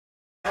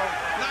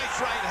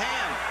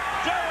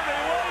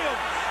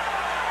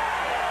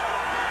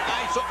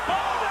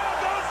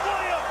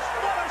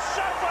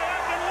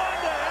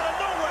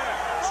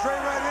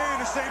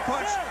same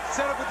punch.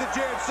 Set up with the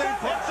jab, same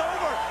punch. It's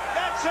over.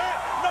 That's it.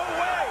 No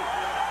way.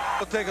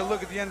 We'll take a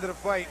look at the end of the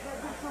fight.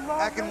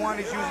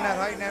 Akinwande's using that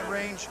height and that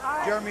range.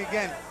 Jeremy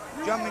again,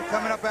 jumping,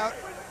 coming up out.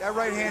 That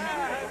right hand,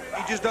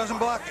 he just doesn't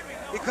block it.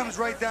 He comes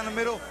right down the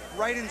middle,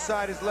 right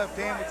inside his left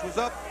hand, which was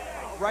up,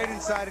 right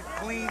inside it,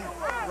 clean,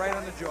 right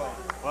on the jaw.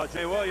 Well,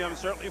 Jay Williams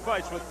certainly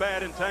fights with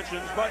bad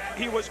intentions, but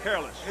he was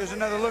careless. Here's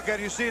another look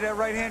at it. You see that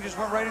right hand just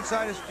went right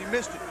inside his, he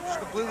missed it. Just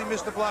completely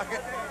missed the block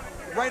it,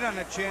 right on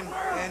the chin,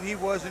 and he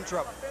was in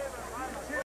trouble.